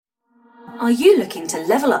Are you looking to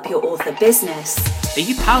level up your author business? Are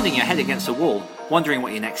you pounding your head against a wall, wondering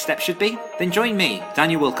what your next step should be? Then join me,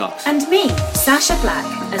 Daniel Wilcox. And me, Sasha Black,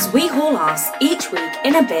 as we haul ass each week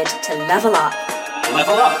in a bid to level up.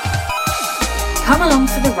 Level up! Come along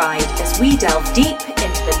for the ride as we delve deep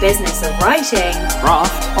into the business of writing,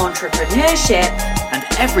 Craft, entrepreneurship, and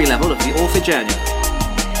every level of the author journey.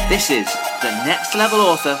 This is the Next Level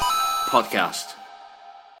Author Podcast.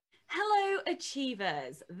 Hello,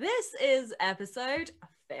 Achievers. This is episode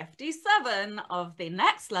 57 of the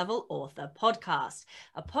Next Level Author Podcast,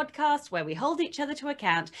 a podcast where we hold each other to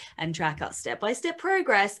account and track our step-by-step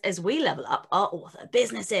progress as we level up our author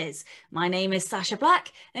businesses. My name is Sasha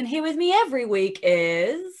Black, and here with me every week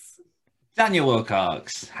is... Daniel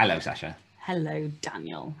Wilcox. Hello, Sasha. Hello,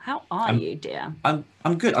 Daniel. How are you, dear? I'm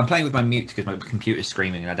good. I'm playing with my mute because my computer's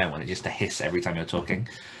screaming and I don't want it just to hiss every time you're talking.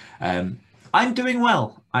 I'm doing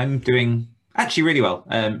well. I'm doing actually really well.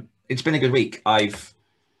 It's been a good week. I've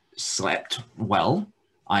slept well.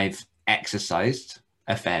 I've exercised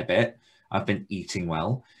a fair bit. I've been eating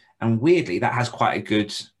well. And weirdly, that has quite a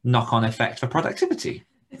good knock-on effect for productivity.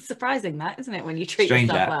 It's surprising that, isn't it, when you treat Strange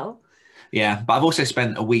yourself that. well? Yeah, but I've also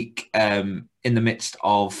spent a week in the midst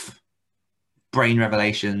of brain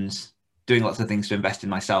revelations, doing lots of things to invest in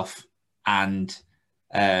myself, and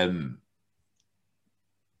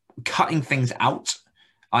cutting things out.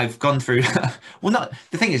 I've gone through well, not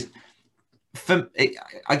the thing is,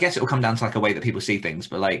 I guess it will come down to like a way that people see things,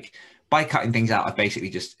 but like by cutting things out, I've basically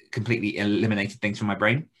just completely eliminated things from my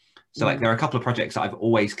brain. So like there are a couple of projects that I've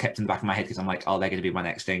always kept in the back of my head because I'm like, oh, they're going to be my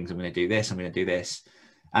next things. I'm going to do this. I'm going to do this.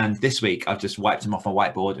 And this week I've just wiped them off my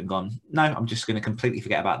whiteboard and gone, no, I'm just going to completely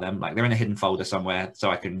forget about them. Like they're in a hidden folder somewhere.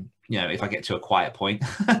 So I can, you know, if I get to a quiet point,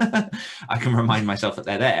 I can remind myself that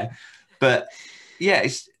they're there. But yeah,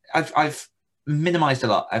 I've minimized a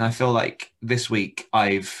lot. And I feel like this week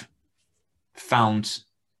I've found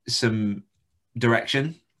some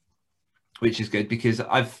direction, which is good because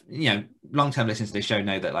I've, you know, long-term listeners to this show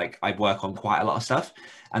know that like I work on quite a lot of stuff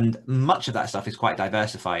and much of that stuff is quite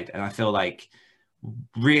diversified. And I feel like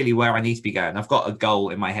really where I need to be going, I've got a goal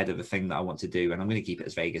in my head of a thing that I want to do, and I'm going to keep it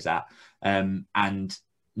as vague as that. And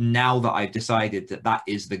now that I've decided that that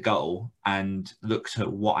is the goal and looked at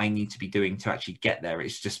what I need to be doing to actually get there,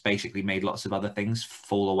 it's just basically made lots of other things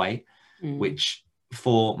fall away, which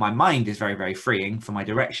for my mind is very, very freeing. For my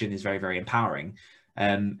direction is very, very empowering.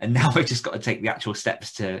 And now I've just got to take the actual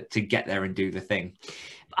steps to get there and do the thing.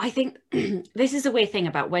 I think this is a weird thing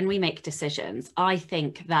about when we make decisions. I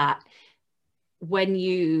think that when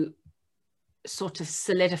you sort of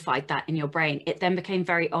solidified that in your brain, it then became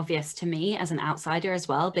very obvious to me as an outsider as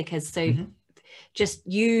well, because just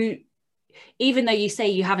you, even though you say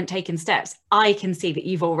you haven't taken steps, I can see that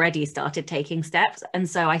you've already started taking steps. And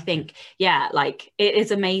so I think, yeah, like it is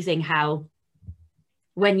amazing how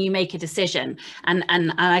when you make a decision, and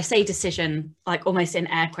I say decision like almost in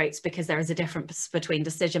air quotes because there is a difference between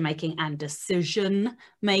decision making and decision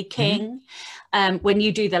making. When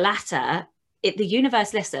you do the latter, the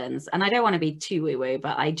universe listens. And I don't want to be too woo-woo,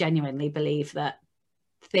 but I genuinely believe that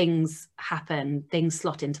things happen, things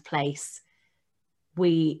slot into place.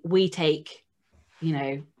 We take, you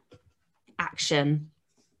know, action.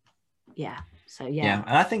 Yeah. So yeah.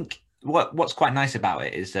 And I think what's quite nice about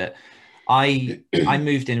it is that I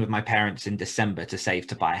moved in with my parents in December to save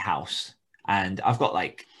to buy a house, and I've got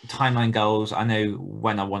like timeline goals. I know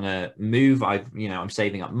when I want to move. I'm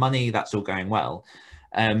saving up money. That's all going well.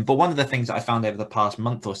 But one of the things that I found over the past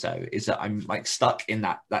month or so is that I'm like stuck in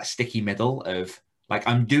that sticky middle of like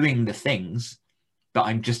I'm doing the things, but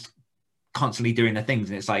I'm just constantly doing the things,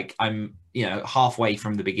 and it's like I'm, you know, halfway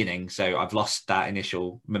from the beginning, so I've lost that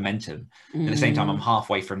initial momentum. At the same time, I'm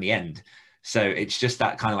halfway from the end. So it's just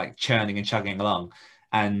that kind of like churning and chugging along.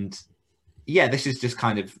 And yeah, this has just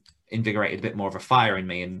kind of invigorated a bit more of a fire in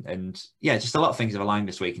me. And yeah, just a lot of things have aligned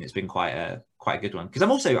this week, and it's been quite a good one. Because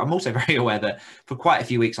I'm also very aware that for quite a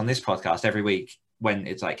few weeks on this podcast, every week when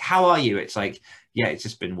it's like, how are you? It's like, yeah, it's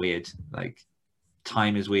just been weird. Like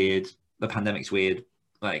time is weird. The pandemic's weird.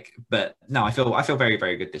 Like, but no, I feel very,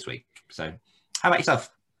 very good this week. So how about yourself?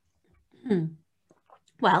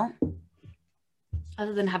 Well,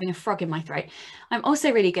 other than having a frog in my throat, I'm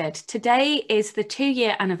also really good. Today is the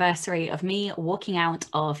 2-year anniversary of me walking out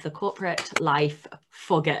of the corporate life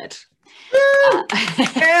for good.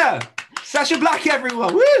 Yeah, Sasha Black,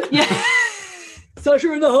 everyone. Woo! Yeah.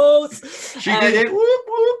 Sasha in the house. She did it. Whoop,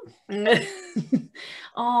 whoop.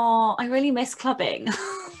 Oh, I really miss clubbing.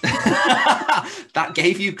 That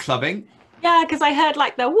gave you clubbing? Yeah, because I heard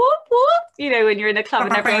like the whoop whoop, you know, when you're in a club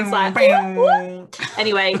and everyone's like whoop, whoop.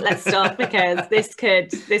 Anyway, let's stop because this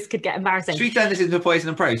could get embarrassing. Should we turn this into Poison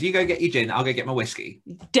and Pros? You go get your gin, I'll go get my whiskey.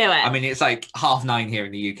 Do it. I mean, it's like 9:30 here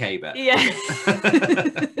in the UK, but yeah.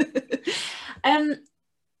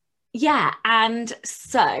 Yeah, and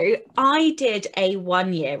so I did a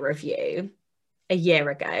 1-year review a year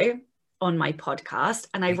ago on my podcast,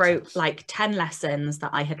 and I wrote like 10 lessons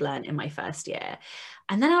that I had learned in my first year.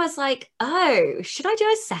 And then I was like, oh, should I do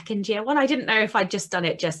a second year one? I didn't know if I'd just done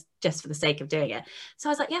it just for the sake of doing it. So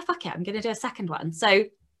I was like, yeah, fuck it, I'm going to do a second one. So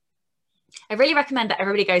I really recommend that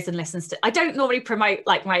everybody goes and listens to, I don't normally promote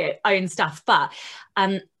like my own stuff, but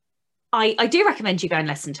I do recommend you go and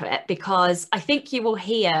listen to it, because I think you will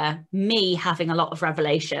hear me having a lot of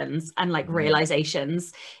revelations and like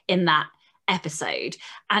realizations in that episode.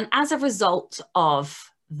 And as a result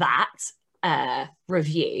of that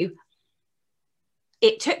review,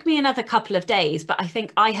 it took me another couple of days, but I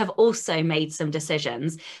think I have also made some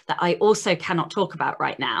decisions that I also cannot talk about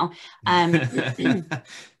right now. But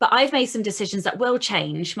I've made some decisions that will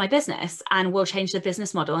change my business and will change the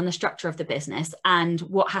business model and the structure of the business and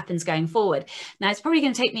what happens going forward. Now, it's probably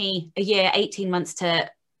going to take me a year, 18 months to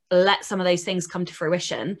let some of those things come to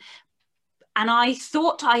fruition. And I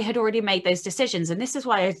thought I had already made those decisions. And this is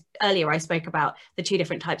why earlier I spoke about the 2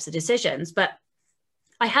 different types of decisions, but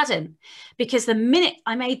I hadn't, because the minute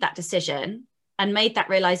I made that decision and made that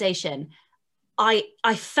realization, I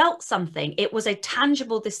felt something. It was a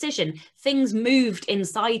tangible decision. Things moved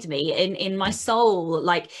inside me, in my soul,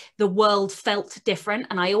 like the world felt different.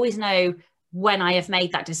 And I always know when I have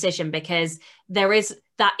made that decision, because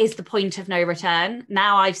that is the point of no return.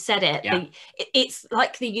 Now I've said it. Yeah. It's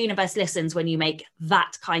like the universe listens when you make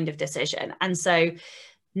that kind of decision. And so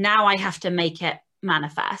now I have to make it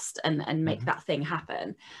manifest and make that thing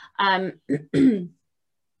happen. God,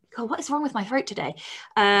 what is wrong with my throat today?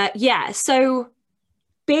 So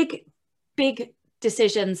big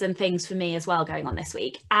decisions and things for me as well going on this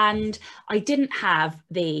week. And I didn't have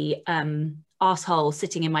the arsehole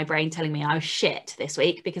sitting in my brain telling me I was shit this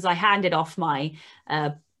week, because I handed off my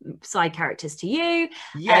side characters to you.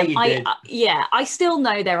 Yeah, you did. I still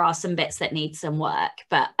know there are some bits that need some work,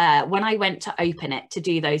 but when I went to open it to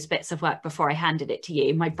do those bits of work before I handed it to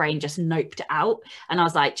you, my brain just noped out, and I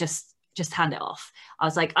was like, just hand it off. I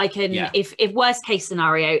was like, I can, if worst case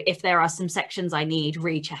scenario, if there are some sections I need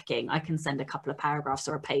rechecking, I can send a couple of paragraphs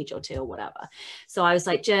or a page or 2 or whatever. So I was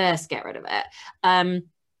like, just get rid of it.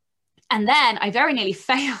 And then I very nearly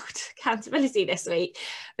failed accountability this week,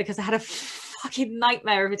 because I had a fucking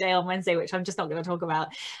nightmare of a day on Wednesday, which I'm just not going to talk about.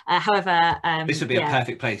 However, this would be a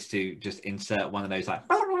perfect place to just insert one of those like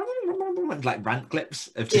rant clips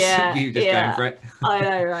of just you just going for it. I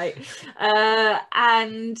know, right?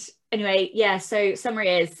 And anyway, so summary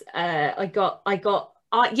is I got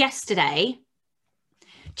yesterday.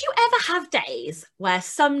 Do you ever have days where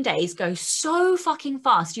some days go so fucking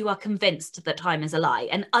fast you are convinced that time is a lie,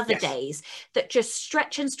 and other days that just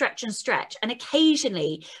stretch and stretch and stretch? And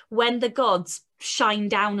occasionally when the gods shine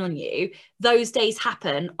down on you, those days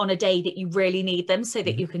happen on a day that you really need them, so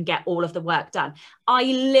that you can get all of the work done. I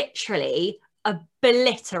literally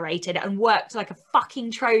obliterated and worked like a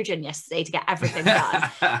fucking Trojan yesterday to get everything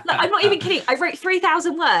done. Like, I'm not even kidding. I wrote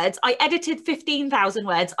 3,000 words. I edited 15,000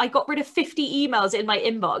 words. I got rid of 50 emails in my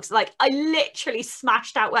inbox. Like, I literally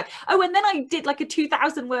smashed out work. Oh, and then I did like a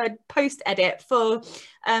 2,000 word post edit for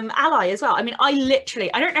Ally as well. I mean, I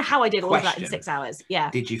don't know how I did all of that in 6 hours.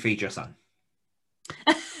 Yeah. Did you feed your son?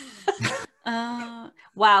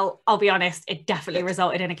 Well, I'll be honest, it definitely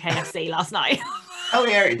resulted in a KFC last night. Oh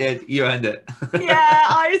yeah, it did. You earned it. Yeah,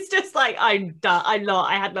 I was just like, I'm done.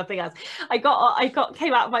 I had nothing else. I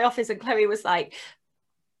came out of my office and Chloe was like,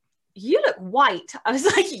 you look white. I was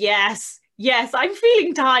like, yes, I'm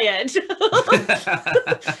feeling tired.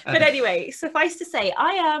 But anyway, suffice to say,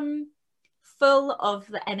 I am full of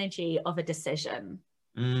the energy of a decision.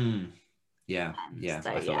 Yeah.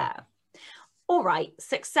 So yeah. All right,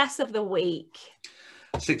 success of the week.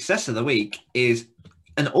 Success of the week is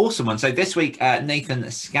an awesome one. So this week, Nathan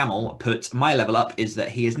Scammell put, my level up is that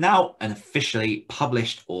he is now an officially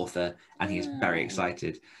published author, and he is very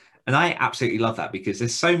excited. And I absolutely love that, because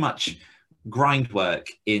there's so much grind work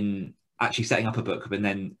in actually setting up a book, but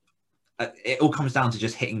then it all comes down to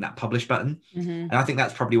just hitting that publish button. And I think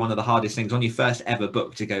that's probably one of the hardest things on your first ever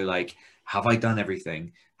book, to go like, have I done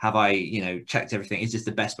everything? Have I, checked everything? Is this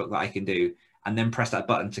the best book that I can do? And then press that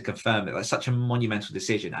button to confirm it. That's such a monumental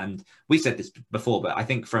decision. And we said this before, but I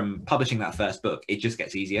think from publishing that first book, it just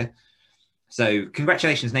gets easier. So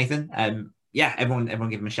congratulations, Nathan. Everyone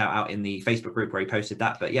give him a shout out in the Facebook group where he posted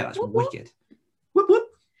that. But yeah, that's wicked. Whoop, whoop.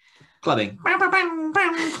 Clubbing.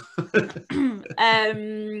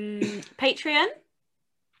 Patreon.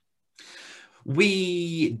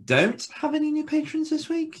 We don't have any new patrons this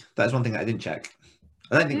week. That's one thing that I didn't check.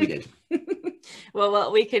 I don't think we did.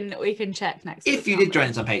 Well, we can check next week. If you did join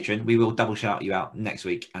us on Patreon, we will double shout you out next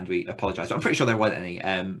week, and we apologise. I'm pretty sure there weren't any.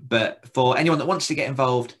 But for anyone that wants to get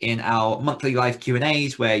involved in our monthly live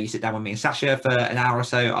Q&As, where you sit down with me and Sasha for an hour or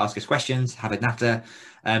so, ask us questions, have a natter,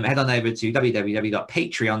 head on over to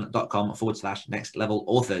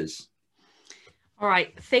www.patreon.com/nextlevelauthors. All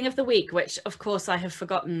right, thing of the week, which of course I have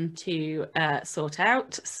forgotten to sort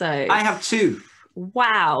out. So I have two.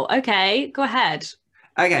 Wow. Okay, go ahead.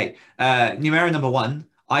 Okay, numero number one.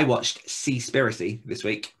 I watched Seaspiracy this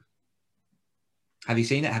week. Have you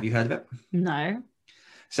seen it? Have you heard of it? No.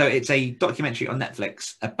 So it's a documentary on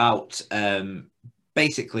Netflix about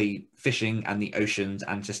basically fishing and the oceans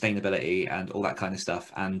and sustainability and all that kind of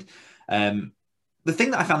stuff. And the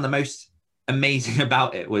thing that I found the most amazing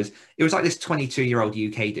about it was like this 22-year-old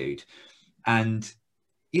UK dude. And,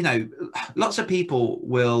 you know, lots of people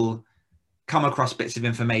will come across bits of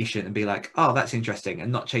information and be like, oh, that's interesting,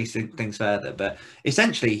 and not chasing things further. But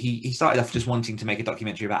essentially, he started off just wanting to make a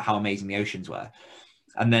documentary about how amazing the oceans were.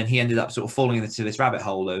 And then he ended up sort of falling into this rabbit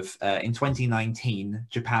hole of, in 2019,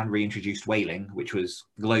 Japan reintroduced whaling, which was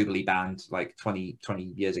globally banned like 20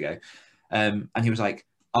 years ago. And he was like,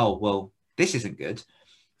 oh, well, this isn't good.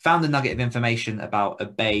 Found a nugget of information about a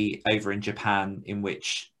bay over in Japan in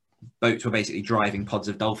which boats were basically driving pods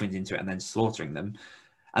of dolphins into it and then slaughtering them.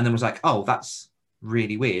 And then was like, oh, that's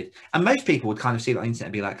really weird. And most people would kind of see that on the internet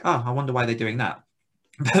and be like, oh, I wonder why they're doing that.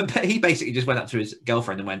 But he basically just went up to his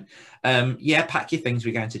girlfriend and went, yeah, pack your things,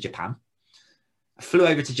 we're going to Japan. Flew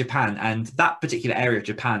over to Japan, and that particular area of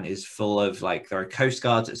Japan is full of, like, there are coast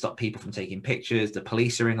guards that stop people from taking pictures. The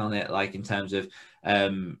police are in on it, like, in terms of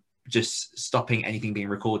just stopping anything being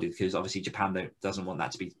recorded, because obviously Japan doesn't want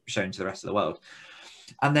that to be shown to the rest of the world.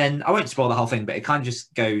 And then I won't spoil the whole thing, but it kind of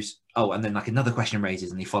just goes, oh, and then like another question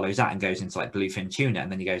raises, and he follows that and goes into like bluefin tuna,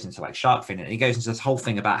 and then he goes into like shark fin, and he goes into this whole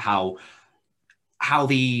thing about how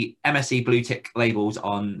the MSC blue tick labels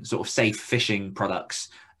on sort of safe fishing products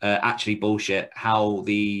actually bullshit, how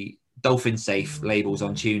the dolphin safe labels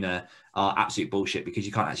on tuna are absolute bullshit, because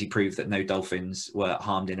you can't actually prove that no dolphins were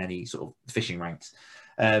harmed in any sort of fishing ranks,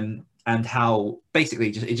 and how basically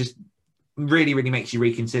it just really, really makes you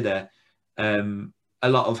reconsider a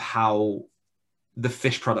lot of how the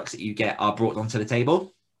fish products that you get are brought onto the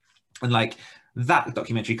table. And like that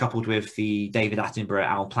documentary, coupled with the David Attenborough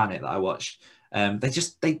Our Planet that I watched,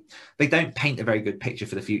 they don't paint a very good picture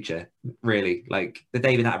for the future, really. Like the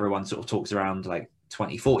David Attenborough one sort of talks around like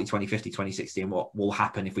 2040, 2050, 2060 and what will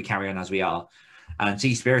happen if we carry on as we are. And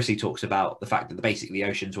Seaspiracy talks about the fact that basically the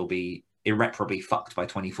oceans will be irreparably fucked by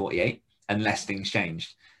 2048 unless things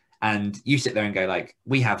change. And you sit there and go like,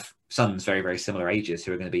 we have sons very, very similar ages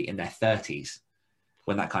who are going to be in their 30s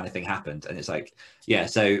when that kind of thing happened. And it's like, yeah,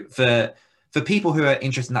 so for people who are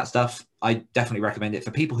interested in that stuff, I definitely recommend it.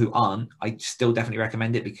 For people who aren't, I still definitely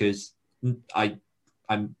recommend it, because I'm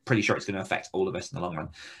pretty sure it's going to affect all of us in the long run.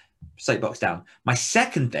 Soapbox down. My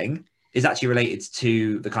second thing is actually related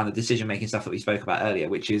to the kind of decision-making stuff that we spoke about earlier,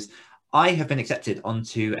 which is I have been accepted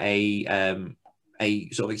onto a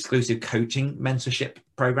sort of exclusive coaching mentorship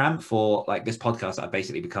program for like this podcast that I've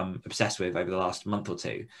basically become obsessed with over the last month or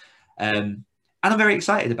two. And I'm very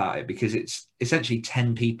excited about it, because it's essentially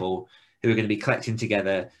 10 people who are going to be collecting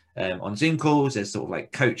together on Zoom calls. There's sort of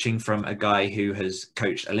like coaching from a guy who has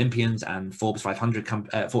coached Olympians and Forbes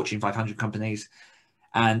 500, Fortune 500 companies.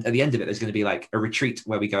 And at the end of it, there's going to be like a retreat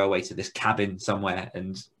where we go away to this cabin somewhere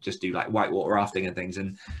and just do like whitewater rafting and things.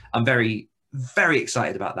 And I'm very, very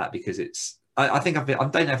excited about that, because I think I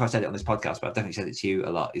don't know if I've said it on this podcast, but I've definitely said it to you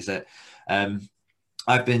a lot, is that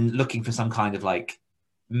I've been looking for some kind of like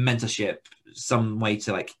mentorship, some way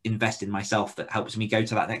to like invest in myself that helps me go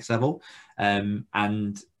to that next level.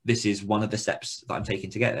 And this is one of the steps that I'm taking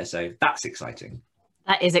to get there. So that's exciting.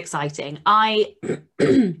 That is exciting. I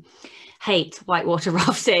hate whitewater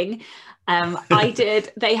rafting.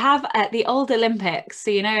 They have at the old Olympics.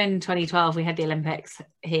 So, you know, in 2012, we had the Olympics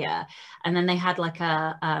here, and then they had like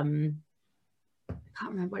a, I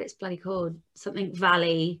can't remember what it's bloody called, something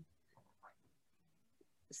Valley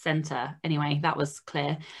Center. Anyway, that was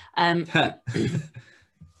clear. And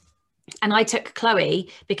I took Chloe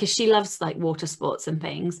because she loves like water sports and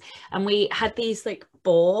things. And we had these like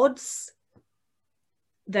boards.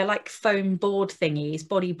 They're like foam board thingies,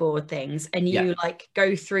 bodyboard things. And you like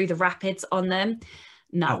go through the rapids on them.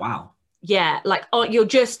 No. Oh, wow. Yeah, like you're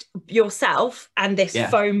just yourself and this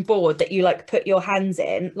foam board that you like put your hands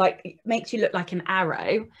in, like it makes you look like an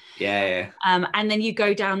arrow. And then you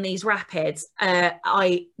go down these rapids.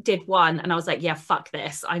 I did one and I was like, yeah, fuck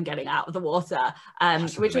this, I'm getting out of the water,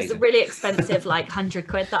 which was a really expensive like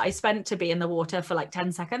 £100 that I spent to be in the water for like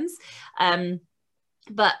 10 seconds.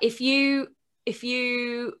 But if you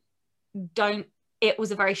don't, it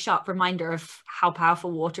was a very sharp reminder of how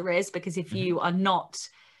powerful water is, because if you are not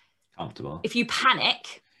comfortable, if you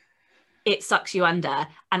panic, it sucks you under.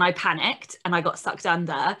 And I panicked and I got sucked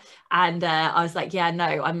under, and I was like, yeah, no,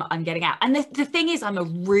 I'm getting out. And the thing is, I'm a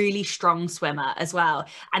really strong swimmer as well,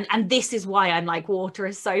 and this is why I'm like, water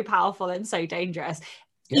is so powerful and so dangerous.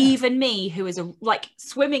 Even me, who is like,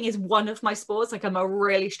 swimming is one of my sports, like I'm a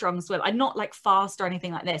really strong swimmer. I'm not like fast or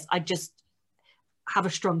anything like this, I just have a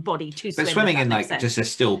strong body to swim. But swimming in like just a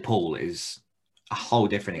still pool is a whole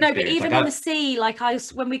different experience. No, but even on the sea, like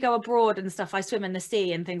when we go abroad and stuff, I swim in the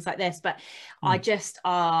sea and things like this, but rapids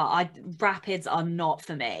are not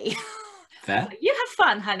for me. Fair. You have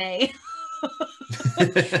fun, honey.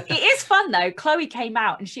 It is fun though. Chloe came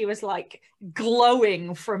out and she was like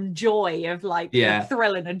glowing from joy of like the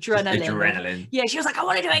thrill and adrenaline. Yeah, she was like, I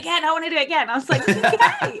want to do it again. I was like,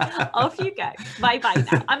 okay, off you go. Bye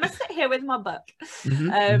now. I'm gonna sit here with my book.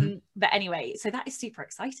 But anyway, so that is super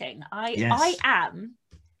exciting. I am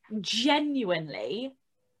genuinely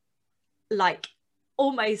like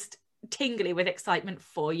almost tingly with excitement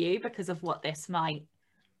for you because of what this might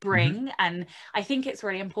bring. And I think it's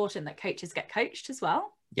really important that coaches get coached as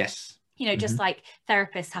well. Yes. You know, just like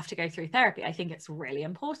therapists have to go through therapy. I think it's really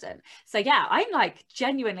important. So yeah, I'm like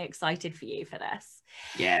genuinely excited for you for this.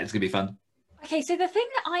 Yeah, it's gonna be fun. Okay, so the thing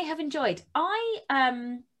that I have enjoyed, I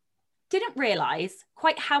didn't realize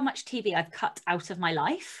quite how much TV I've cut out of my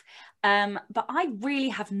life. But I really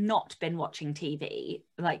have not been watching TV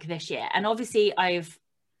like this year. And obviously I've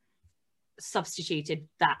substituted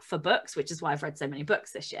that for books, which is why I've read so many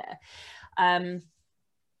books this year.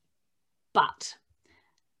 But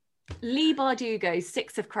Leigh Bardugo's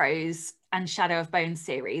Six of Crows and Shadow of Bone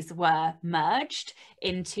series were merged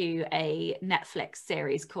into a Netflix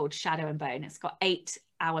series called Shadow and Bone. It's got 8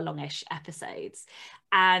 hour-longish episodes.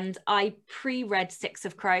 And I pre-read Six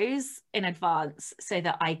of Crows in advance so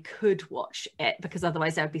that I could watch it, because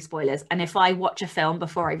otherwise there would be spoilers. And if I watch a film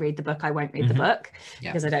before I read the book, I won't read the book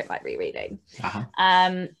because I don't like rereading.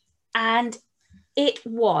 And it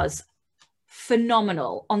was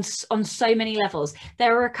phenomenal on so many levels.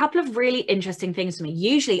 There are a couple of really interesting things for me.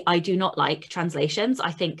 Usually I do not like translations.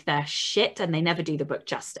 I think they're shit and they never do the book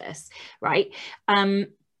justice, right?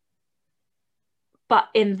 But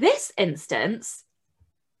in this instance,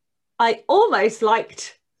 I almost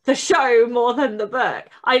liked the show more than the book.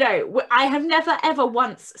 I know, I have never ever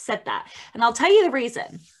once said that. And I'll tell you the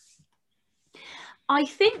reason. I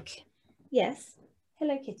think, yes,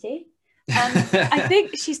 hello Kitty. I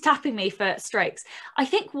think she's tapping me for strokes. I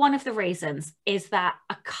think one of the reasons is that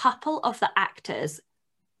a couple of the actors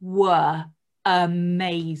were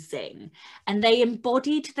amazing and they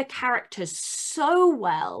embodied the characters so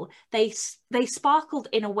well. They sparkled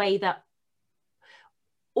in a way that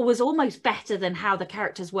was almost better than how the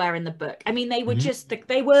characters were in the book. I mean, they were just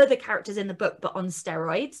they were the characters in the book but on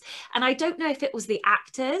steroids. And I don't know if it was the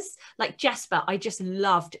actors, like Jesper. I just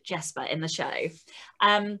loved Jesper in the show.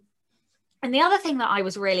 And the other thing that I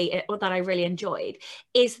really enjoyed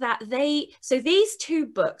is that these two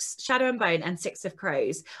books, Shadow and Bone and Six of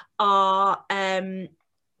Crows, are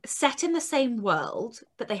set in the same world,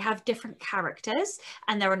 but they have different characters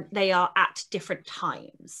and they are at different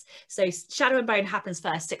times. So Shadow and Bone happens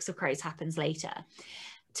first, Six of Crows happens later.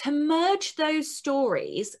 To merge those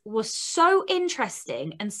stories was so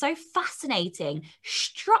interesting and so fascinating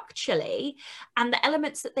structurally, and the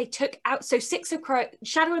elements that they took out. So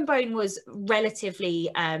Shadow and Bone was relatively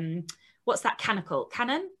what's that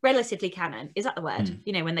canon? Relatively canon. Is that the word?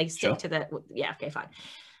 You know, when they stick to the okay, fine.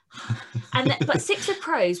 But Six of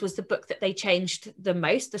Crows was the book that they changed the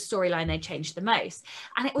most, the storyline they changed the most.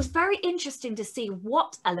 And it was very interesting to see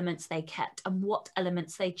what elements they kept and what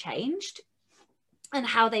elements they changed, and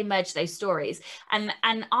how they merged those stories. And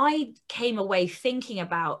I came away thinking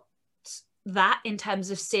about that in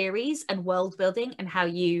terms of series and world building and how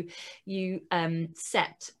you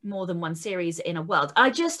set more than one series in a world. I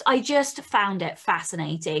just found it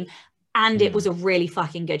fascinating, and it was a really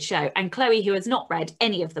fucking good show. And Chloe, who has not read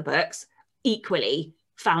any of the books, equally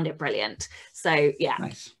found it brilliant. So yeah.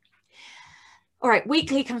 Nice. All right,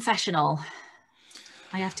 weekly confessional.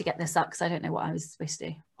 I have to get this up because I don't know what I was supposed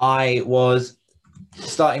to do. I was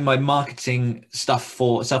starting my marketing stuff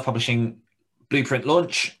for self-publishing blueprint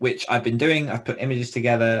launch, which I've been doing. I've put images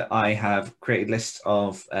together. I have created lists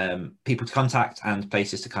of people to contact and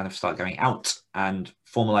places to kind of start going out and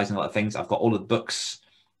formalizing a lot of things. I've got all of the books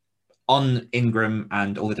on Ingram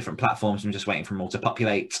and all the different platforms. I'm just waiting for them all to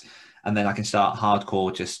populate, and then I can start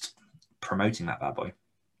hardcore just promoting that bad boy.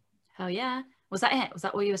 Oh yeah. Was that it? Was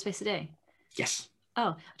that all you were supposed to do? Yes.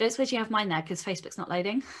 Oh, I don't suppose you have mine there because Facebook's not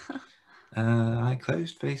loading. I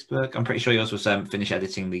closed Facebook. I'm pretty sure yours was finish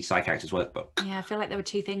editing the side characters workbook. Yeah, I feel like there were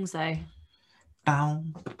two things though. Bow,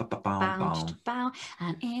 Bow,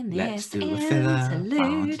 and in Let's this do a filler.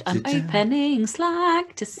 interlude, I'm Bow, opening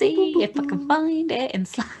Slack to see if I can find it in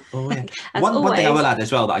Slack. Oh, yeah. As one thing I always. will add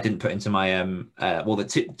as well that I didn't put into my well, the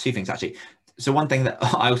two things actually. So one thing that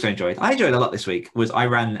I also enjoyed a lot this week was I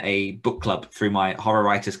ran a book club through my Horror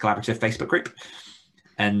Writers Collaborative Facebook group.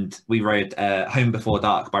 And we read Home Before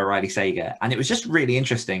Dark by Riley Sager. And it was just really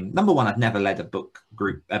interesting. Number one, I'd never led a book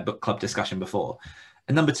club discussion before.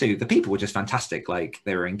 And number two, the people were just fantastic. Like,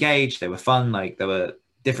 they were engaged, they were fun, like there were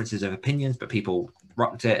differences of opinions, but people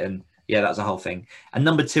rocked it. And yeah, that was a whole thing. And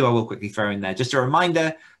number two, I will quickly throw in there, just a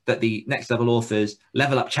reminder that the Next Level Authors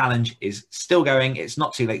Level Up Challenge is still going. It's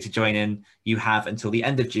not too late to join in. You have until the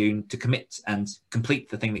end of June to commit and complete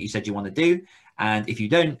the thing that you said you want to do. And if you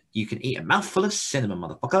don't, you can eat a mouthful of cinnamon,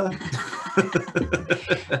 motherfucker.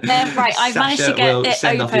 Right, I've managed to get it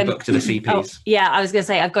send open. off your book to the CPs. Oh, yeah, I was going to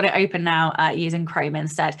say I've got it open now using Chrome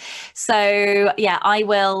instead. So yeah, I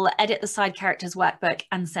will edit the side characters workbook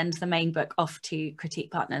and send the main book off to Critique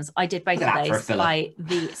Partners. I did both Look at of that for a those filler. by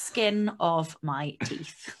the skin of my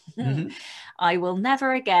teeth. Mhm. I will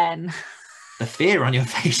never again. The fear on your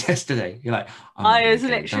face yesterday. You're like, I'm I not was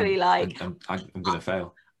gonna get it literally done. like- I'm going to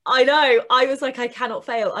fail. I know. I was like, I cannot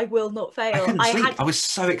fail. I will not fail. I couldn't sleep. I was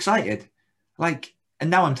so excited. Like, and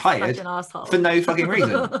now I'm such tired an asshole. for no fucking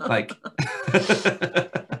reason. Like,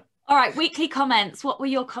 All right, weekly comments. What were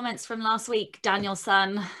your comments from last week, Daniel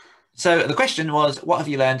Son? so the question was, what have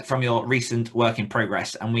you learned from your recent work in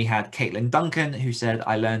progress? And we had Caitlin Duncan, who said,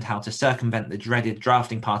 I learned how to circumvent the dreaded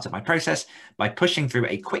drafting part of my process by pushing through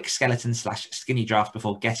a quick skeleton/skinny draft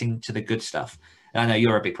before getting to the good stuff. And I know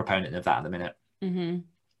you're a big proponent of that at the minute. Mm-hmm.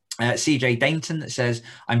 CJ Dainton says,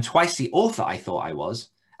 I'm twice the author I thought I was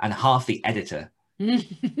and half the editor,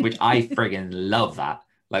 which I friggin' love that,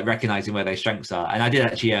 like recognizing where their strengths are. And I did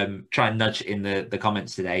actually try and nudge in the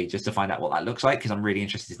comments today just to find out what that looks like, because I'm really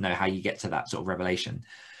interested to know how you get to that sort of revelation.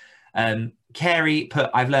 Carrie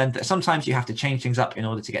put, I've learned that sometimes you have to change things up in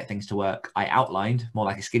order to get things to work. I outlined more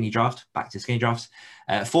like a skinny draft, back to skinny drafts,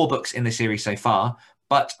 4 books in the series so far.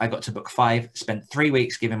 But I got to book 5, spent 3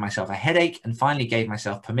 weeks giving myself a headache, and finally gave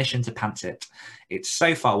myself permission to pants it. It's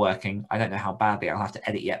so far working. I don't know how badly I'll have to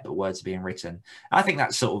edit yet, but words are being written. I think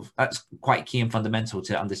that's quite key and fundamental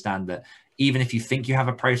to understand that even if you think you have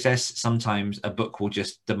a process, sometimes a book will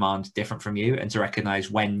just demand different from you, and to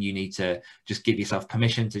recognize when you need to just give yourself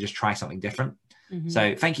permission to just try something different. Mm-hmm.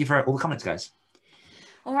 So thank you for all the comments, guys.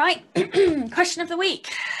 All right. Question of the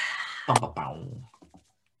week.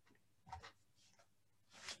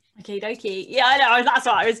 Okie dokie. Yeah, I know. That's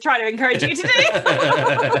what I was trying to encourage you to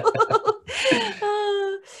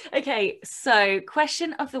do. Okay, so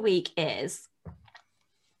question of the week is,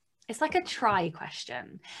 it's like a try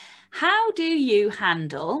question. How do you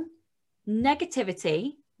handle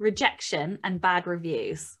negativity, rejection, and bad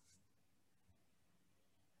reviews?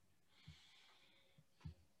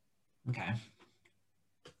 Okay.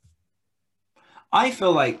 I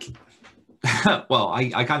feel like, well,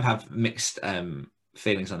 I kind of have mixed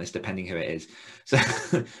feelings on this depending who it is. So,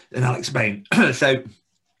 and I'll explain. So,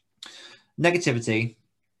 negativity,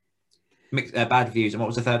 bad reviews, and what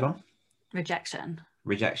was the third one? Rejection.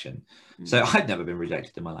 Rejection. So I've never been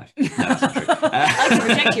rejected in my life. No, that's not true. I can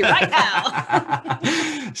reject you right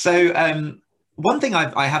now. So one thing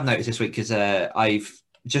I have noticed this week is I've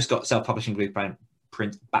just got self-publishing blueprint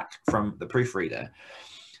back from the proofreader.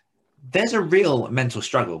 There's a real mental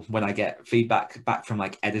struggle when I get feedback back from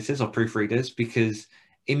like editors or proofreaders, because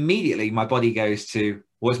immediately my body goes to,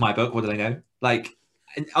 what's my book? What do they know? Like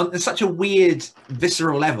on such a weird,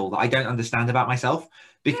 visceral level that I don't understand about myself,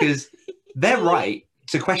 because they're right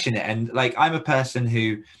to question it. And like, I'm a person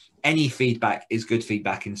who any feedback is good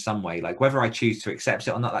feedback in some way. Like whether I choose to accept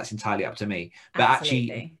it or not, that's entirely up to me. But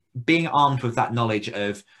actually being armed with that knowledge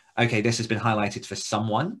of, okay, this has been highlighted for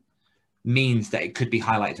someone, means that it could be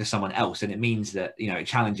highlighted for someone else. And it means that, you know, it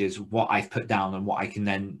challenges what I've put down and what I can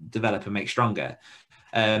then develop and make stronger.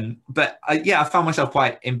 But I found myself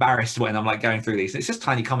quite embarrassed when I'm like going through these. It's just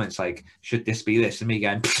tiny comments like, should this be this? And me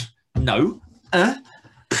going, no,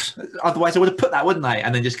 otherwise I would have put that, wouldn't I?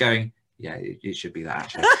 And then just going, yeah, it should be that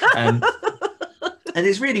actually. And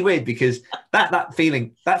it's really weird because that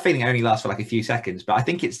feeling only lasts for like a few seconds, but I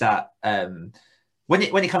think it's that when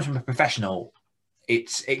it comes from a professional,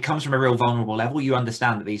 it comes from a real vulnerable level. You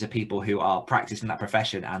understand that these are people who are practicing that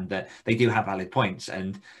profession and that they do have valid points.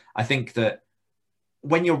 And I think that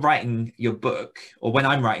when you're writing your book, or when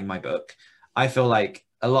I'm writing my book, I feel like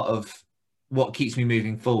a lot of what keeps me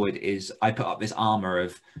moving forward is I put up this armor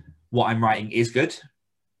of what I'm writing is good,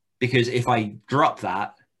 because if I drop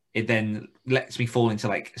that, it then lets me fall into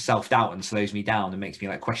like self-doubt and slows me down and makes me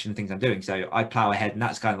like question the things I'm doing. So I plow ahead, and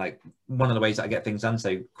that's kind of like one of the ways that I get things done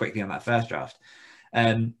so quickly on that first draft.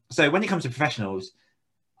 So when it comes to professionals,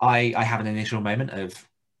 I have an initial moment of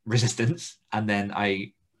resistance, and then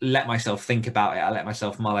I let myself think about it. I let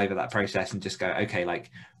myself mull over that process and just go, okay, like,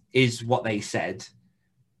 is what they said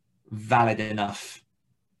valid enough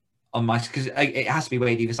on my, because it has to be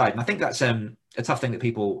weighed either side. And I think that's a tough thing that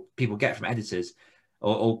people get from editors,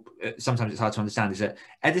 or sometimes it's hard to understand, is that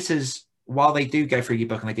editors, while they do go through your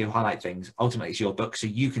book and they do highlight things, ultimately it's your book, so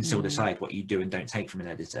you can still decide what you do and don't take from an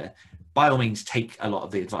editor. By all means, take a lot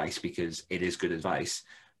of the advice because it is good advice.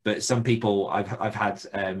 But some people, I've had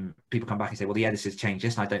people come back and say, well, the editors changed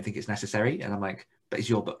this and I don't think it's necessary. And I'm like, but it's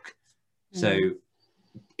your book. So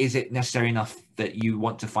is it necessary enough that you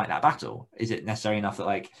want to fight that battle? Is it necessary enough that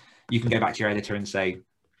like you can go back to your editor and say,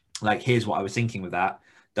 like, here's what I was thinking with that.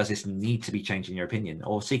 Does this need to be changed in your opinion,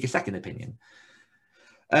 or seek a second opinion?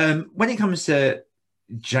 When it comes to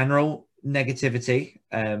general negativity,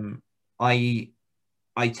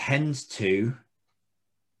 I tend to,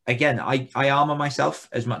 again, I armor myself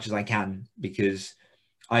as much as I can, because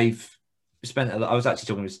I've spent, I was actually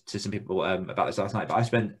talking to some people about this last night, but I've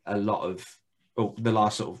spent a lot of, the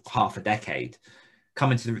last sort of half a decade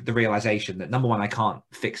coming to the realization that, number one, I can't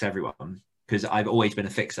fix everyone, because I've always been a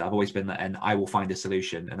fixer. I've always been that, and I will find a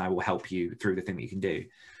solution and I will help you through the thing that you can do.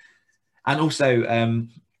 And also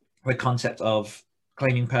the concept of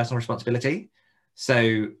claiming personal responsibility.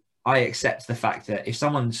 So I accept the fact that if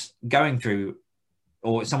someone's going through,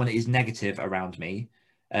 or someone is negative around me,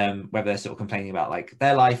 whether they're sort of complaining about like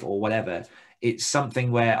their life or whatever, it's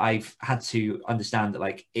something where I've had to understand that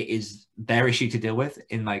like it is their issue to deal with,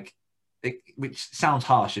 in like, which sounds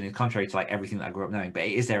harsh and is contrary to like everything that I grew up knowing, but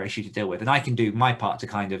it is their issue to deal with. And I can do my part to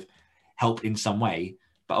kind of help in some way,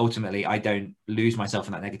 but ultimately I don't lose myself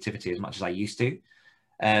in that negativity as much as I used to.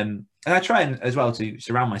 And I try and as well to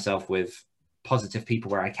surround myself with positive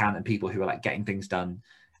people where I can, and people who are like getting things done.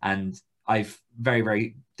 And I've very,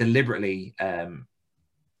 very deliberately,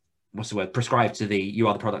 prescribed to you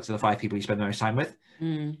are the product of the 5 people you spend the most time with.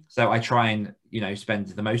 So I try and, spend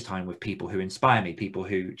the most time with people who inspire me, people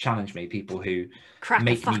who challenge me, people who crack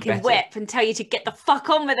make a fucking me better. whip and tell you to get the fuck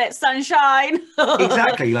on with it, sunshine.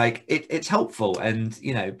 Exactly. Like it's helpful. And,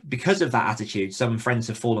 because of that attitude, some friends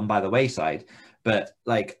have fallen by the wayside, but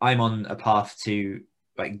like I'm on a path to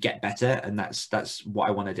like get better. And that's what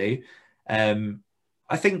I want to do.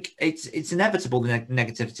 I think it's inevitable the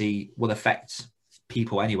negativity will affect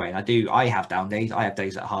people anyway. And I have down days. I have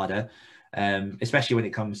days that are harder, especially when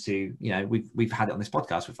it comes to, we've had it on this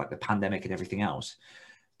podcast with like the pandemic and everything else.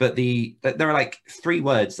 But there are like 3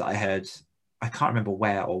 words that I heard, I can't remember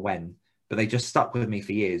where or when, but they just stuck with me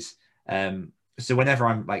for years. So whenever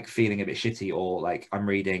I'm like feeling a bit shitty, or like I'm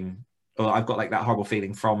reading, or I've got like that horrible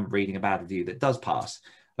feeling from reading a bad review that does pass,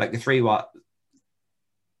 like the 3 what?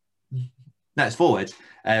 No, it's forward.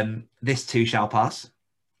 This too shall pass.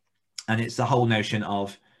 And it's the whole notion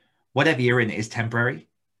of whatever you're in is temporary.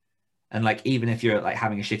 And like, even if you're like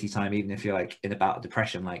having a shitty time, even if you're like in a bout of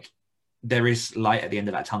depression, like there is light at the end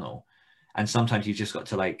of that tunnel. And sometimes you've just got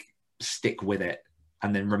to like stick with it,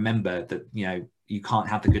 and then remember that, you can't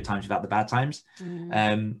have the good times without the bad times.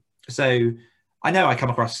 So I know I come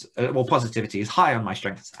across, positivity is high on my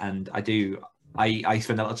strengths, and I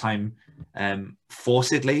spend a lot of time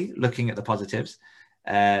forcedly looking at the positives.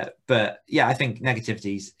 But yeah, I think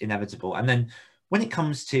negativity is inevitable. And then when it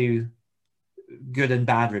comes to good and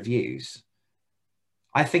bad reviews,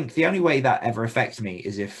 I think the only way that ever affects me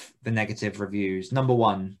is if the negative reviews, number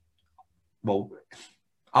one, well,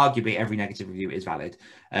 arguably every negative review is valid.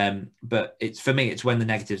 But for me, it's when the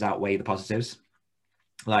negatives outweigh the positives.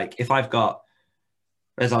 Like if I've got,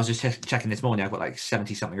 as I was just checking this morning, I've got like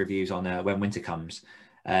 70 something reviews on When Winter Comes.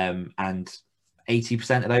 And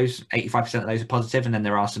 80% of those, 85% of those are positive. And then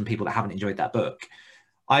there are some people that haven't enjoyed that book.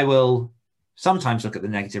 I will sometimes look at the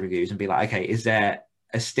negative reviews and be like, okay, is there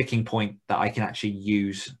a sticking point that I can actually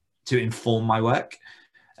use to inform my work?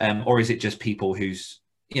 Or is it just people whose,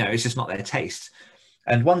 it's just not their taste?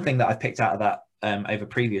 And one thing that I've picked out of that over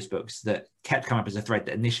previous books that kept coming up as a thread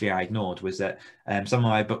that initially I ignored was that some of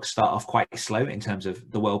my books start off quite slow in terms of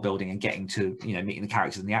the world building and getting to, you know, meeting the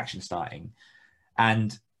characters and the action starting.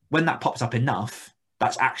 And when that pops up enough,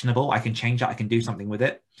 that's actionable. I can change that. I can do something with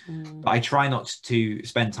it. But I try not to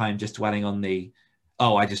spend time just dwelling on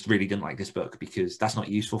I just really didn't like this book, because that's not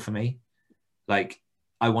useful for me. Like,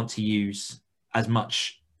 I want to use as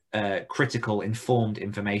much critical, informed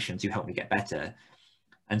information to help me get better.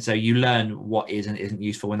 And so you learn what is and isn't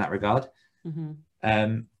useful in that regard.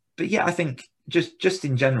 But yeah, I think just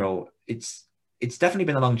in general, it's definitely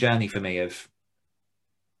been a long journey for me of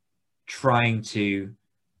trying to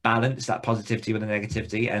balance that positivity with the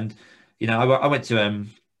negativity. And, you know, I went to,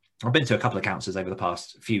 I've been to a couple of counselors over the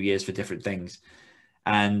past few years for different things.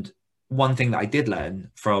 And one thing that I did learn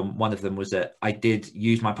from one of them was that I did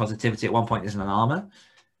use my positivity at one point as an armor.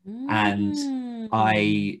 And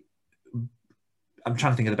I'm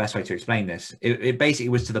trying to think of the best way to explain this. It basically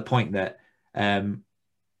was to the point that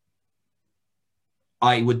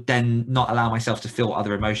I would then not allow myself to feel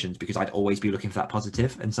other emotions, because I'd always be looking for that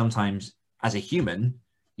positive. And sometimes as a human,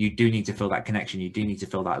 you do need to feel that connection. You do need to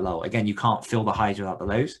feel that low. Again, you can't feel the highs without the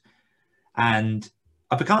lows. And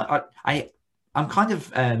I'm kind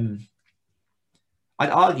of, I'd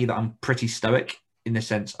argue that I'm pretty stoic in the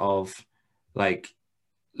sense of, like,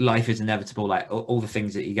 life is inevitable. Like, all the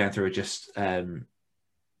things that you're going through are just, I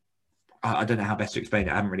don't know how best to explain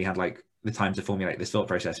it. I haven't really had like the time to formulate this thought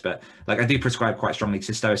process, but like, I do prescribe quite strongly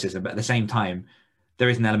to stoicism, but at the same time, there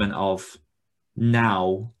is an element of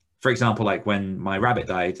now, for example, like when my rabbit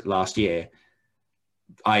died last year,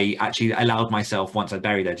 I actually allowed myself, once I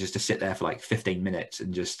buried her, just to sit there for like 15 minutes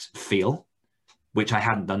and just feel, which I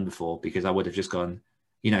hadn't done before, because I would have just gone,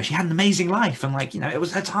 you know, she had an amazing life and, like, you know, it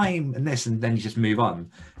was her time and this, and then you just move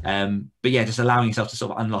on. But yeah, just allowing yourself to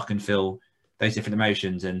sort of unlock and feel those different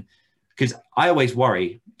emotions. And because I always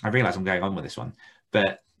worry, I realize I'm going on with this one,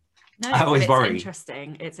 but no, I always worry. It's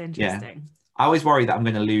interesting. Yeah, I always worry that I'm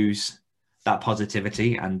going to lose that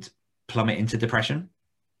positivity and plummet into depression,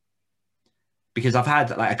 because I've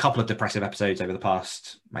had like a couple of depressive episodes over the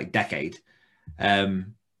past like decade. But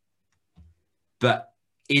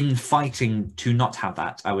in fighting to not have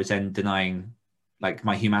that, I was then denying like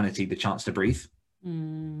my humanity the chance to breathe.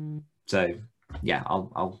 So yeah,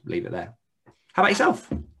 I'll leave it there. How about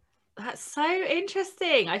yourself? That's so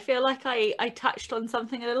interesting. I feel like I touched on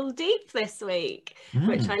something a little deep this week,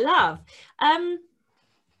 which I love.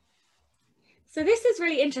 So this is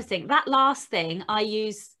really interesting. That last thing, I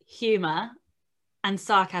use humor and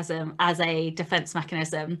sarcasm as a defense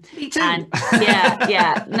mechanism. Me too. And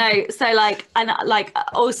no, so like, and like,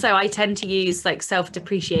 also I tend to use like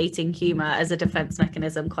self-depreciating humor as a defense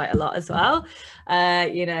mechanism quite a lot as well.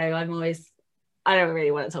 You know, I don't really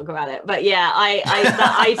want to talk about it, but yeah,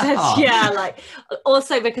 I tend, like,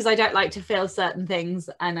 also because I don't like to feel certain things,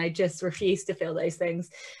 and I just refuse to feel those things.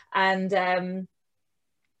 And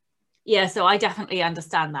yeah, so I definitely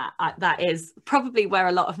understand that. That is probably where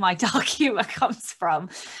a lot of my dark humor comes from.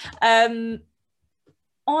 On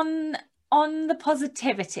the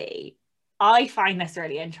positivity, I find this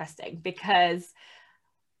really interesting, because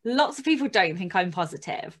lots of people don't think I'm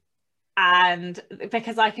positive. And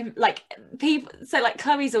because I can, like, people, so like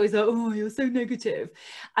Chloe's always like, oh, you're so negative,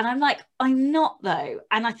 and I'm like, I'm not though.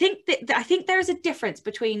 And I think there is a difference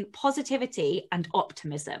between positivity and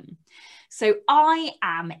optimism. So I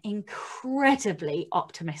am incredibly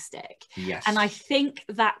optimistic. Yes. And I think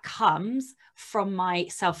that comes from my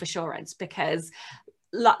self-assurance, because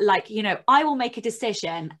like, you know, I will make a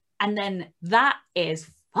decision and then that is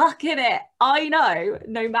fucking it. I know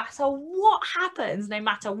no matter what happens, no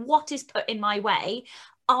matter what is put in my way,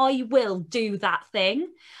 I will do that thing.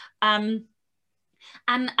 And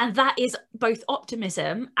that is both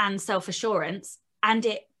optimism and self-assurance, and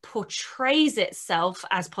it portrays itself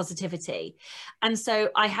as positivity. And so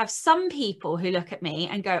I have some people who look at me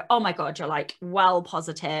and go, oh my God, you're like well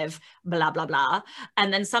positive, blah, blah, blah.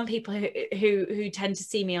 And then some people who tend to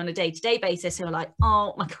see me on a day-to-day basis who are like,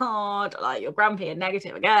 oh my God, like you're grumpy and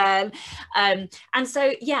negative again. And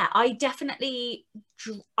so, yeah, I don't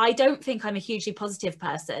think I'm a hugely positive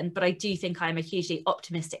person, but I do think I'm a hugely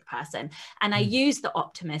optimistic person. And I use the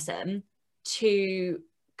optimism to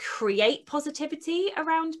create positivity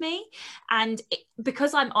around me. And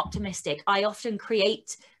because I'm optimistic, I often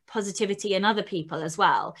create positivity in other people as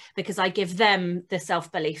well, because I give them the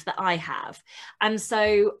self-belief that I have. And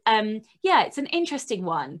so, yeah, it's an interesting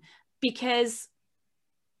one, because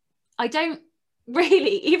I don't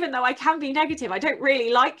really, even though I can be negative, I don't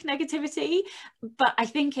really like negativity, but I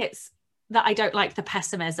think it's that I don't like the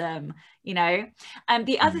pessimism, you know.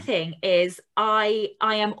 The other thing is I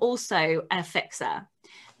am also a fixer,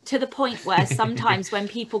 to the point where sometimes when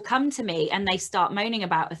people come to me and they start moaning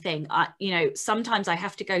about a thing, you know, sometimes I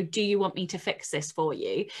have to go, do you want me to fix this for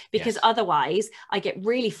you? Because otherwise I get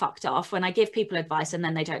really fucked off when I give people advice and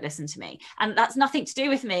then they don't listen to me. And that's nothing to do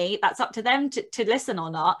with me. That's up to them to listen or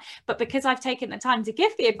not. But because I've taken the time to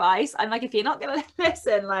give the advice, I'm like, if you're not going to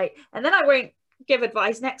listen, like, and then I won't give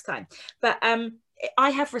advice next time. But I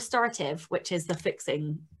have restorative, which is the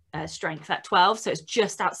fixing strength at 12, so it's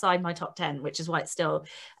just outside my top 10, which is why it still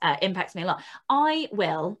impacts me a lot. I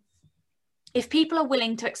will, if people are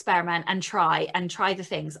willing to experiment and try the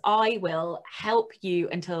things, I will help you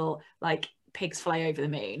until like pigs fly over the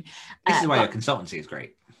moon. This is why your consultancy is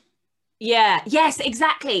great. Yeah, yes,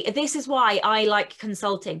 exactly. This is why I like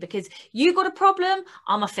consulting, because you got a problem,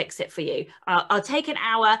 I'm gonna fix it for you. I'll take an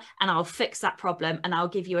hour and I'll fix that problem, and I'll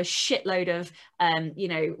give you a shitload of, you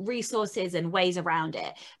know, resources and ways around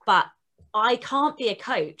it. But I can't be a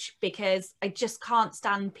coach because I just can't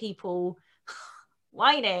stand people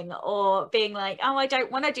whining or being like, oh, I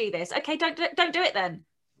don't want to do this. Okay, don't do it then.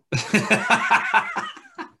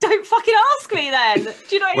 Don't fucking ask me then. Do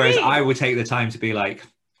you know what Whereas I mean? I would take the time to be like,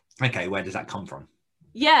 okay, where does that come from?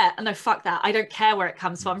 Yeah, no, fuck that. I don't care where it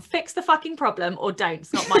comes from. Fix the fucking problem or don't.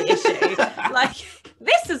 It's not my issue. Like,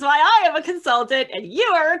 this is why I am a consultant and you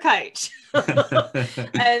are a coach.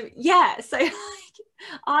 Yeah, so like,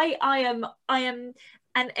 I am, and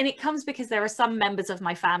it comes because there are some members of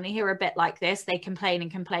my family who are a bit like this. They complain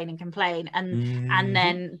and complain and complain, and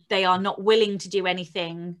then they are not willing to do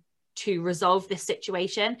anything to resolve this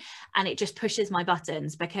situation, and it just pushes my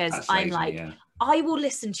buttons because I'm like, I will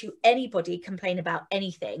listen to anybody complain about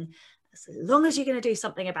anything as long as you're going to do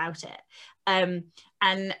something about it. And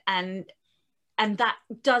that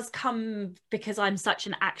does come because I'm such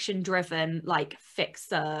an action driven, like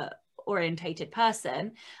fixer orientated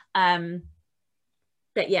person.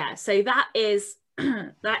 But yeah, so that is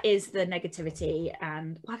that is the negativity,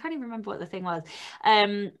 and I can't even remember what the thing was.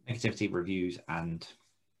 Negativity, reviews, and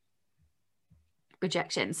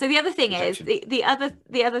rejection. So the other thing is the other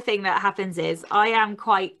thing that happens is I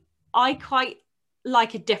quite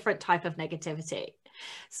like a different type of negativity.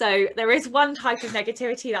 So there is one type of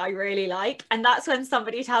negativity that I really like, and that's when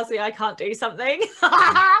somebody tells me I can't do something,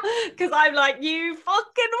 because I'm like, you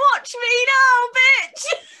fucking watch me now, bitch.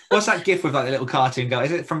 What's that gif with like the little cartoon girl?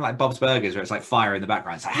 Is it from like Bob's Burgers where it's like fire in the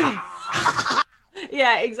background? It's like,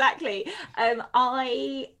 yeah, exactly.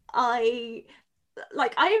 I am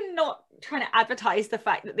not trying to advertise the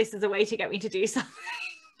fact that this is a way to get me to do something,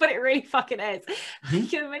 but it really fucking is.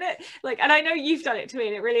 Like, in a minute, like, and I know you've done it to me,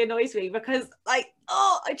 and it really annoys me because, like,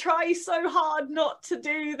 I try so hard not to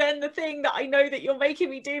do then the thing that I know that you're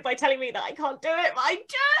making me do by telling me that I can't do it, but I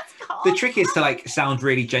just can't. The trick is to like sound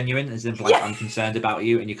really genuine, as if like I'm concerned about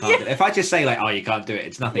you and you can't do it. If I just say like, oh, you can't do it,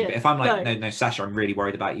 it's nothing. But if I'm like, no, Sasha, I'm really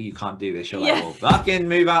worried about you, you can't do this, you're like, well, fucking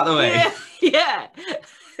move out of the way. Yeah.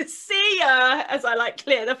 See ya, as I like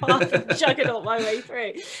clear the path and juggernaut my way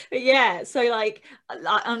through. But yeah, so like,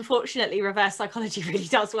 unfortunately, reverse psychology really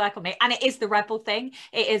does work on me, and it is the rebel thing.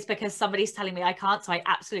 It is because somebody's telling me I can't, so I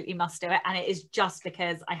absolutely must do it, and it is just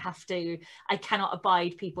because I cannot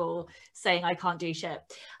abide people saying I can't do shit.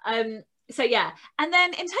 So yeah, and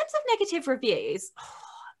then in terms of negative reviews,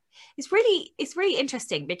 it's really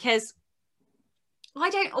interesting because I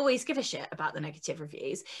don't always give a shit about the negative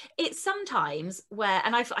reviews. It's sometimes where,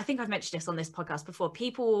 and I think I've mentioned this on this podcast before,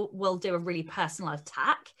 people will do a really personal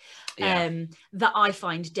attack that I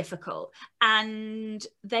find difficult, and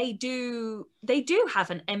they do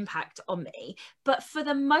have an impact on me. But for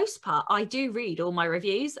the most part, I do read all my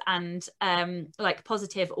reviews, and like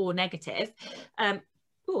positive or negative.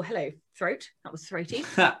 Oh, hello, throat. That was throaty.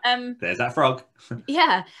 There's that frog.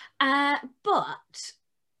 Yeah, but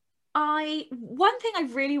one thing I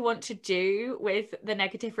really want to do with the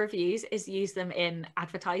negative reviews is use them in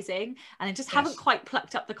advertising, and I just haven't quite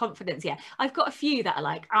plucked up the confidence yet. I've got a few that are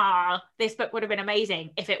like, this book would have been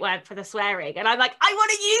amazing if it weren't for the swearing, and I'm like, I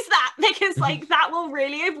want to use that because like that will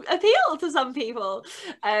really appeal to some people,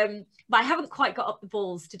 but I haven't quite got up the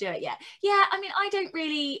balls to do it yet. Yeah, I mean, I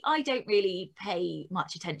don't really pay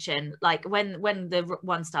much attention, like when the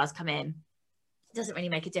 1 stars come in. doesn't really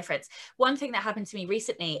make a difference. One thing that happened to me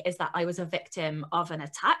recently is that I was a victim of an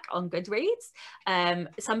attack on Goodreads.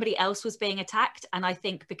 Somebody else was being attacked, and I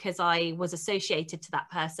think because I was associated to that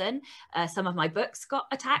person, some of my books got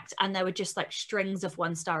attacked, and there were just like strings of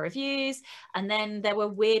 1-star reviews, and then there were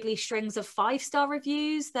weirdly strings of 5-star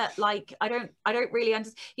reviews that like I don't really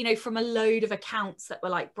understand, you know, from a load of accounts that were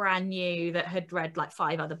like brand new that had read like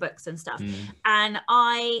 5 other books and stuff. And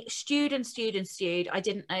I stewed. I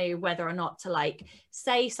didn't know whether or not to like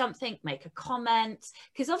say something, make a comment,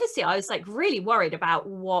 because obviously I was like really worried about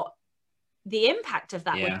what the impact of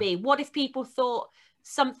that would be. What if people thought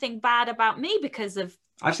something bad about me because of...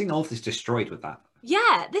 I've seen authors destroyed with that.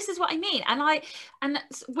 Yeah, this is what I mean. And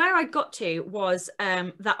where I got to was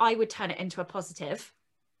that I would turn it into a positive.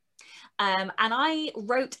 And I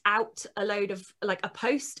wrote out a load of like a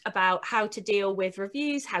post about how to deal with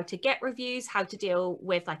reviews, how to get reviews, how to deal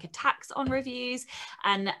with like attacks on reviews.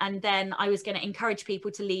 And then I was going to encourage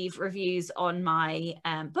people to leave reviews on my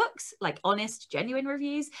books, like honest, genuine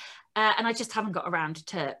reviews. And I just haven't got around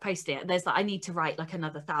to posting it. There's like, I need to write like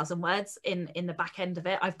another 1,000 words in the back end of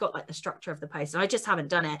it. I've got like the structure of the post and I just haven't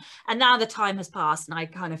done it. And now the time has passed and I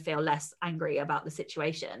kind of feel less angry about the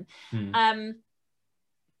situation.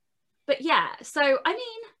 But yeah, so I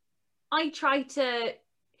mean, I try to,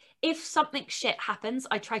 if something shit happens,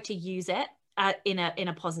 I try to use it in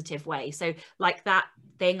a positive way. So like that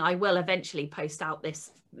thing, I will eventually post out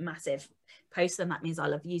this massive post, and that means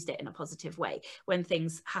I'll have used it in a positive way. When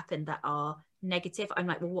things happen that are negative, I'm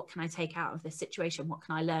like, well, what can I take out of this situation? What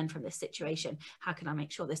can I learn from this situation? How can I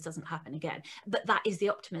make sure this doesn't happen again? But that is the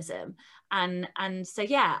optimism. And so,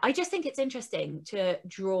 yeah, I just think it's interesting to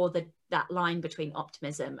draw that line between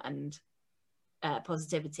optimism and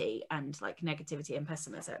positivity and like negativity and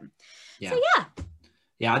pessimism. So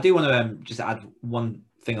yeah, I do want to just add one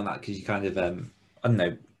thing on that, because you kind of I don't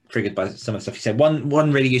know, triggered by some of the stuff you said.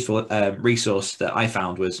 One really useful resource that I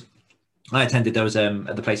found was, I attended, there was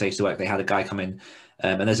at the place I used to work, they had a guy come in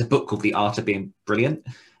and there's a book called The Art of Being Brilliant,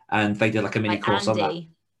 and they did like a mini course on that.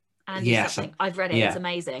 Yes, I've read it. It's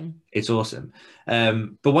amazing. It's awesome.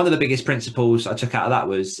 But one of the biggest principles I took out of that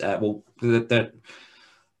was there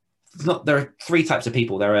are 3 types of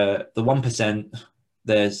people. There are the 1%,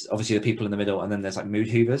 there's obviously the people in the middle, and then there's like mood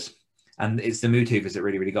hoovers. And it's the mood hoovers that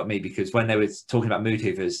really, really got me, because when they were talking about mood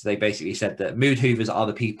hoovers, they basically said that mood hoovers are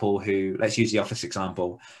the people who, let's use the office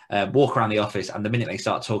example, walk around the office, and the minute they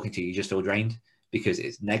start talking to you, you just feel drained, because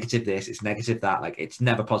it's negative this, it's negative that, like it's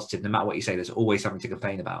never positive. No matter what you say, there's always something to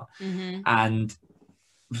complain about. And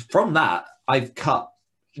from that, I've cut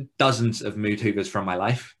dozens of mood hoovers from my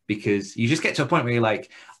life, because you just get to a point where you're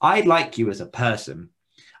like, I like you as a person.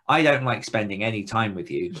 I don't like spending any time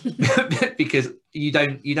with you because you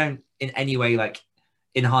don't in any way like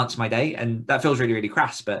enhance my day. And that feels really, really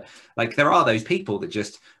crass. But like, there are those people that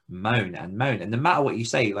just moan and moan. And no matter what you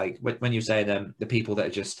say, like when you say the people that are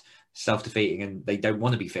just self-defeating and they don't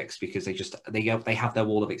want to be fixed because they have their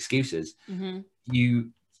wall of excuses. I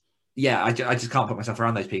just can't put myself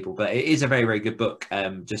around those people. But it is a very, very good book,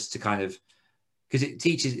 just to kind of, because it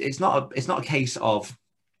teaches, it's not a case of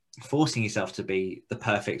forcing yourself to be the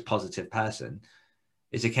perfect positive person.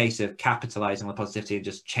 It's a case of capitalizing on the positivity and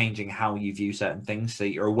just changing how you view certain things, so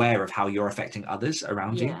you're aware of how you're affecting others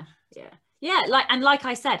around you. Like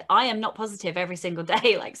I said, I am not positive every single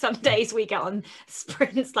day. Like some days we get on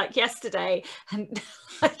sprints like yesterday, and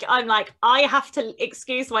like I'm like, I have to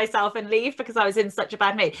excuse myself and leave because I was in such a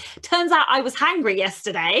bad mood. Turns out I was hangry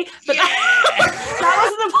yesterday, but that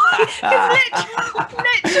wasn't the point.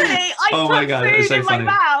 Literally, I put food in my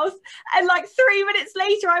mouth, and like 3 minutes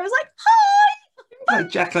later, I was like, hi.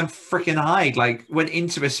 Like Jekyll and freaking Hyde, like went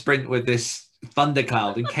into a sprint with this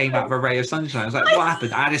thundercloud and came out of a ray of sunshine. I was like, what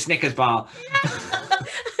happened? I had a Snickers bar.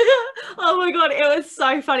 Oh my god, it was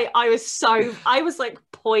so funny. I was like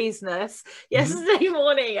poisonous yesterday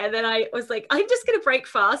morning, and then I was like, I'm just gonna break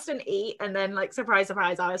fast and eat, and then like surprise,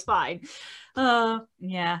 I was fine.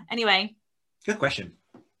 Anyway, good question.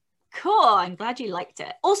 Cool, I'm glad you liked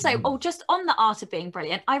it. Also, just on the Art of Being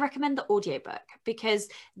Brilliant, I recommend the audiobook, because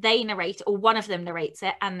they narrate, or one of them narrates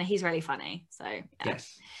it, and he's really funny. So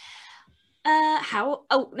yes.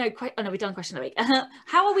 We've done question of the week.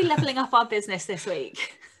 How are we leveling up our business this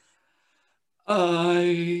week?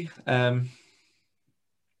 I am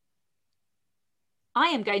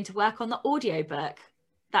going to work on the audiobook.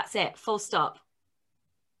 That's it, full stop.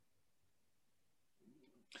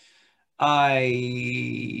 I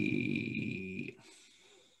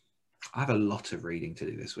have a lot of reading to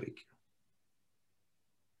do this week.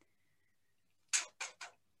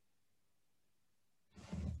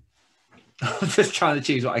 I'm just trying to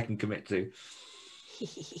choose what I can commit to.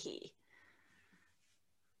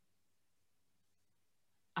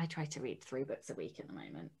 I try to read 3 books a week at the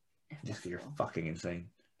moment. Just you're fucking insane.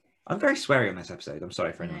 I'm very sweary on this episode. I'm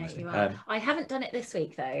sorry for anyone listening. I haven't done it this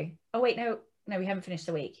week though. Oh wait, no, we haven't finished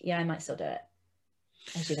the week. Yeah, I might still do it.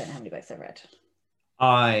 I actually don't know how many books I've read.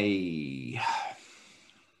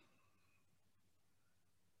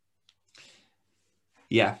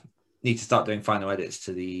 Need to start doing final edits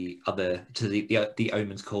to the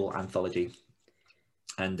Omen's Call anthology,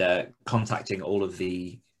 and contacting all of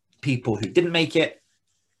the people who didn't make it,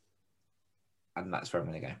 and that's where I'm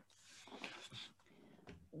going to go.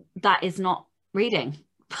 That is not reading.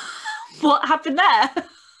 What happened there?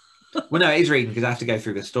 Well, no, it is reading because I have to go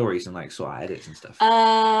through the stories and like sort out edits and stuff.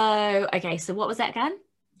 Oh, okay. So what was that again?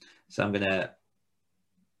 So I'm gonna.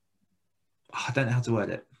 I don't know how to word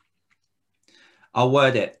it. I'll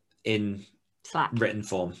word it in Slack written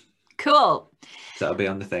form. Cool. So it'll be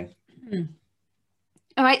on the thing.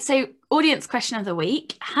 All right. So audience question of the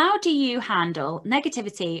week: how do you handle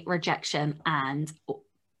negativity, rejection, and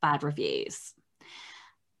bad reviews?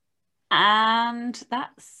 And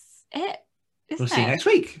that's it. We'll see you next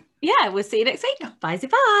week. Yeah, we'll see you next week. Bye.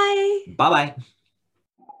 Bye.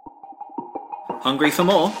 Hungry for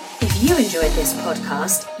more? If you enjoyed this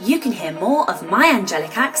podcast, you can hear more of my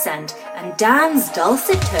angelic accent and Dan's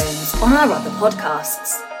dulcet tones on our other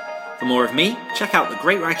podcasts. For more of me, check out the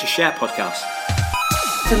Great Writers Share podcast.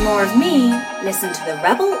 For more of me, listen to the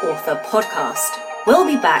Rebel Author podcast. We'll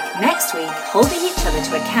be back next week holding each other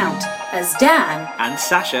to account as Dan And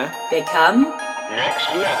Sasha become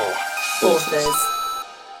Next level. authors.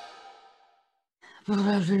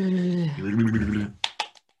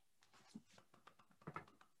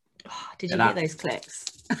 Did you hear those clicks?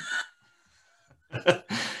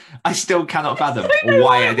 I still cannot fathom know why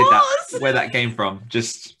what I it did that, was. where that came from.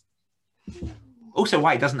 Just also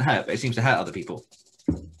why it doesn't hurt, but it seems to hurt other people.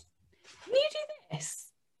 Can you do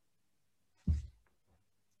this?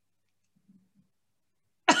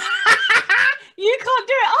 You can't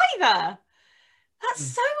do it either. That's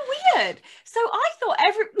so weird. So I thought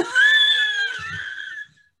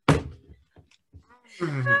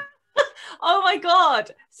oh my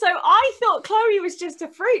God. So I thought Chloe was just a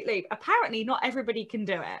Fruit Loop. Apparently not everybody can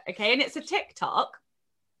do it. Okay. And it's a TikTok.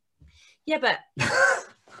 Yeah, but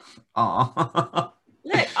Aww.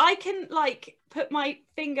 look, I can like put my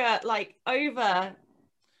finger like over.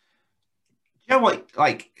 You know what,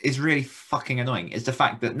 like, is really fucking annoying is the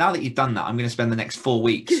fact that now that you've done that, I'm going to spend the next 4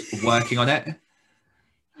 weeks working on it.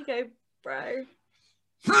 You go, bro.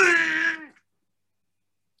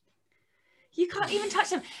 You can't even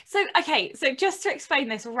touch them. So, okay, so just to explain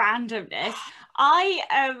this randomness,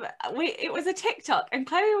 it was a TikTok and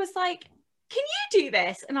Chloe was like, can you do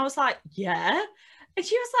this? And I was like, yeah. And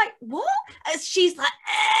she was like, what? And she's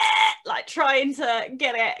like trying to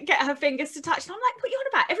get her fingers to touch. And I'm like, what are you on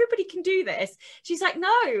about? Everybody can do this. She's like,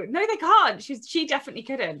 no, they can't. She definitely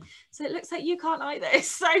couldn't. So it looks like you can't either. It's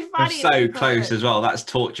so funny. You're so close as well. That's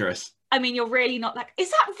torturous. I mean, you're really not that. Is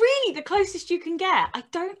that really the closest you can get? I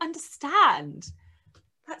don't understand.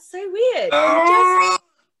 That's so weird.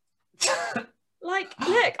 Like,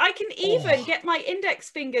 look, I can even get my index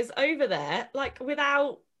fingers over there, like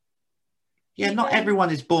without. Yeah, not everyone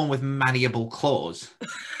is born with malleable claws.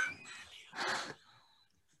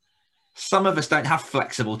 Some of us don't have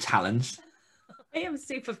flexible talons. I am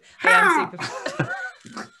super. I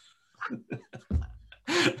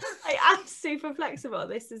am super flexible.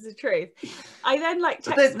 This is the truth. I then like.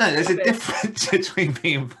 There's a difference between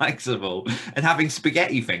being flexible and having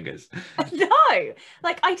spaghetti fingers. No,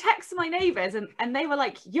 like I text my neighbours and they were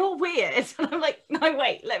like, "You're weird," and I'm like, "No,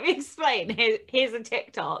 wait, let me explain. Here's a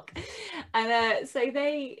TikTok," and so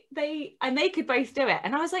they could both do it,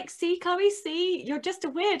 and I was like, "See, Chloe, see, you're just a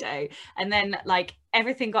weirdo," and then like.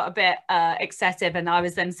 Everything got a bit excessive, and I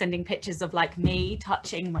was then sending pictures of like me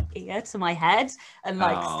touching my ear to my head and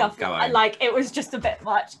like stuff like it was just a bit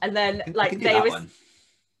much. And then like they was,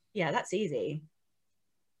 yeah, that's easy.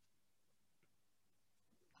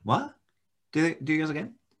 What? Do yours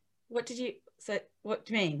again? What do you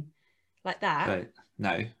mean? Like that?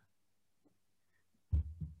 No.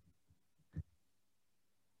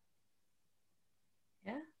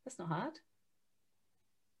 Yeah, that's not hard.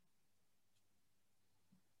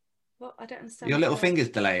 Well, I don't understand. Your little finger's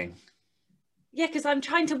delaying. Yeah, because I'm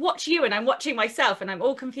trying to watch you and I'm watching myself and I'm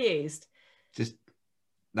all confused. Just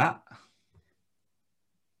that.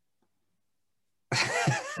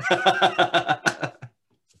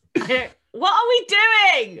 What are we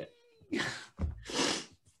doing?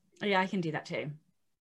 Oh, yeah, I can do that too.